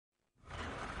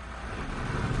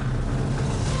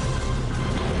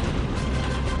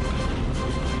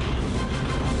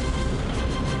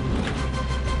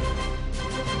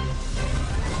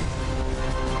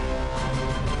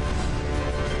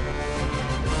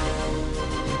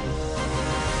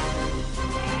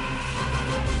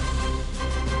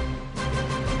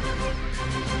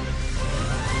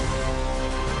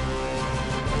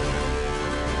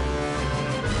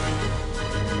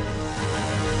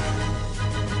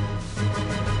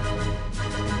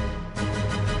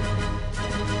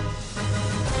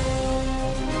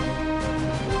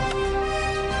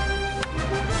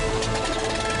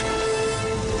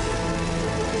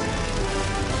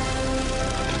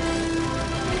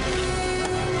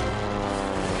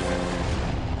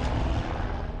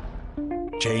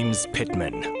James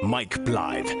Pitman, Mike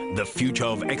Blyth, the future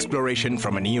of exploration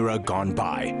from an era gone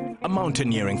by. A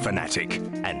mountaineering fanatic,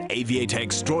 an aviator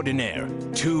extraordinaire,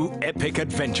 two epic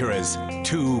adventurers,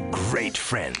 two great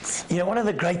friends. You know, one of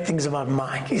the great things about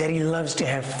Mike is that he loves to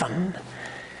have fun.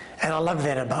 And I love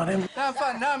that about him. No,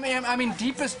 fun. No, I'm in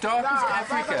deepest, darkest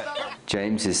Africa.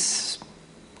 James is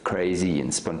crazy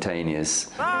and spontaneous.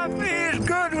 Feels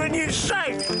good when you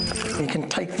say. He can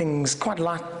take things quite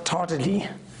light-heartedly.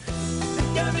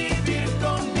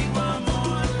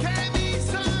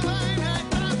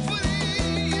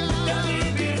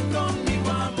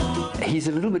 He's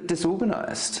a little bit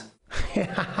disorganized.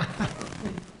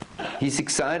 He's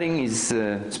exciting, he's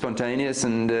spontaneous,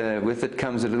 and with it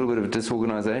comes a little bit of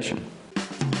disorganization.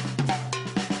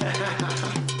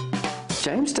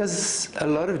 James does a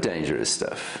lot of dangerous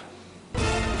stuff.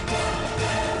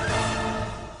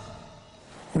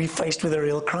 We're faced with a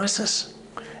real crisis.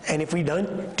 And if we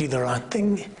don't do the right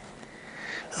thing,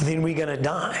 then we're going to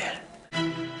die.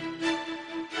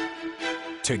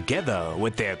 Together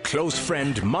with their close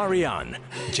friend Marianne,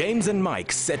 James and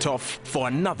Mike set off for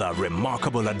another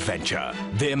remarkable adventure.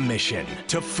 Their mission,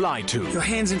 to fly to, Your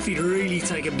hands and feet really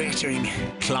take a battering.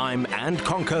 climb and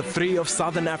conquer three of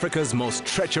Southern Africa's most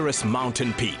treacherous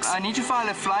mountain peaks. I need to file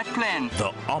a flight plan.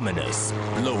 The ominous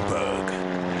Louwberg,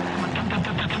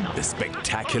 the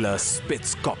spectacular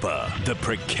Spitzkoppe, the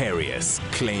precarious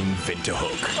Klein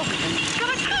Winterhoek.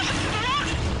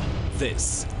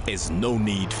 This is no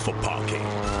need for parking.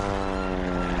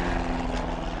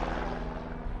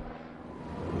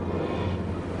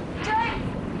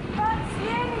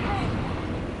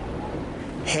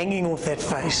 Hanging off that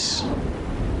face,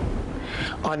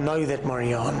 I know that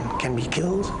Marianne can be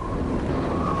killed.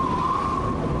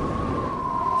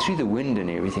 Through the wind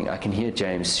and everything, I can hear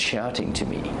James shouting to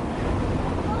me.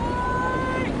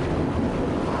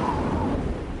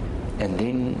 And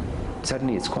then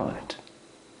suddenly it's quiet.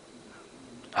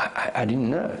 I didn't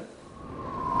know.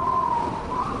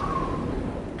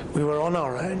 We were on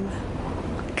our own,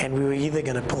 and we were either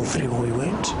going to pull through or we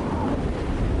weren't.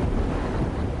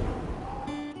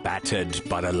 Battered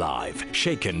but alive,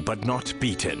 shaken but not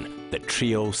beaten, the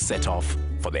trio set off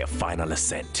for their final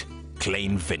ascent,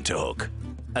 Klein Winterhoek.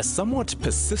 A somewhat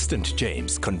persistent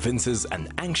James convinces an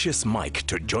anxious Mike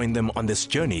to join them on this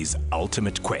journey's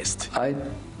ultimate quest. I'd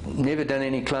never done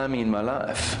any climbing in my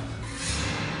life.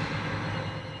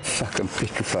 I'm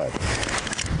petrified.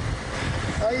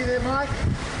 Are you there, Mike?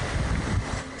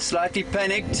 Slightly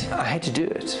panicked. I had to do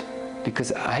it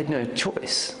because I had no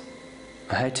choice.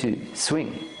 I had to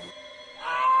swing.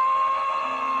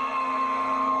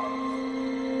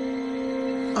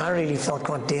 I really felt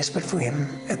quite desperate for him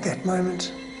at that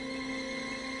moment,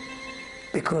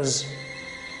 because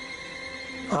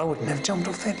I wouldn't have jumped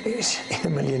off that ledge in a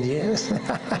million years.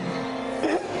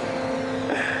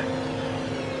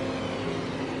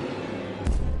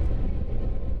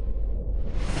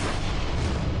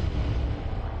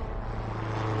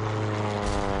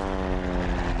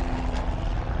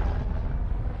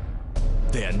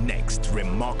 Their next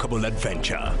remarkable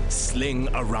adventure, Sling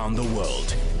Around the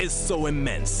World, is so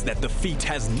immense that the feat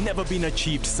has never been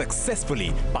achieved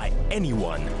successfully by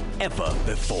anyone ever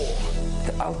before.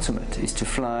 The ultimate is to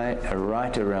fly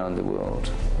right around the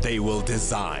world. They will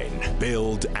design,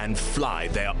 build, and fly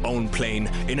their own plane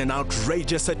in an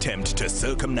outrageous attempt to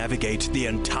circumnavigate the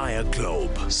entire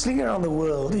globe. Sling Around the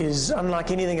World is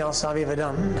unlike anything else I've ever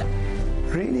done,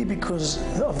 really because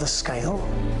of the scale.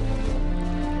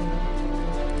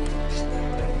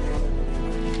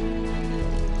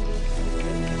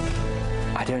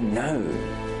 I don't know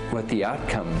what the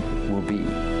outcome will be.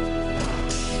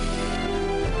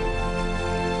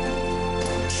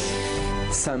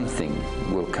 Something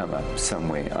will come up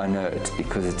somewhere. I know it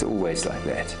because it's always like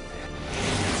that.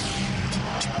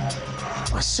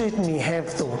 I certainly have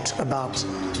thought about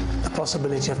the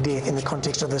possibility of death in the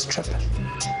context of this trip.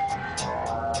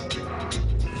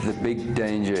 The big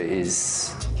danger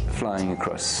is flying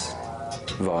across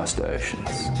vast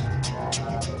oceans.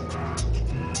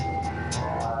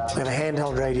 We have a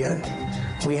handheld radio,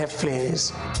 we have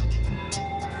flares.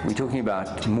 We're talking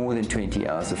about more than 20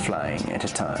 hours of flying at a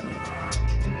time.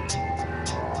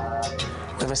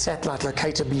 We have a satellite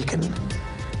locator beacon.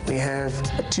 We have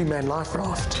a two-man life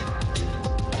raft.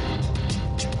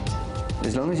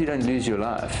 As long as you don't lose your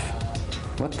life,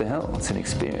 what the hell? It's an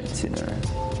experience, you know.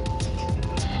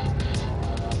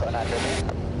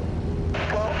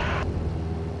 Go.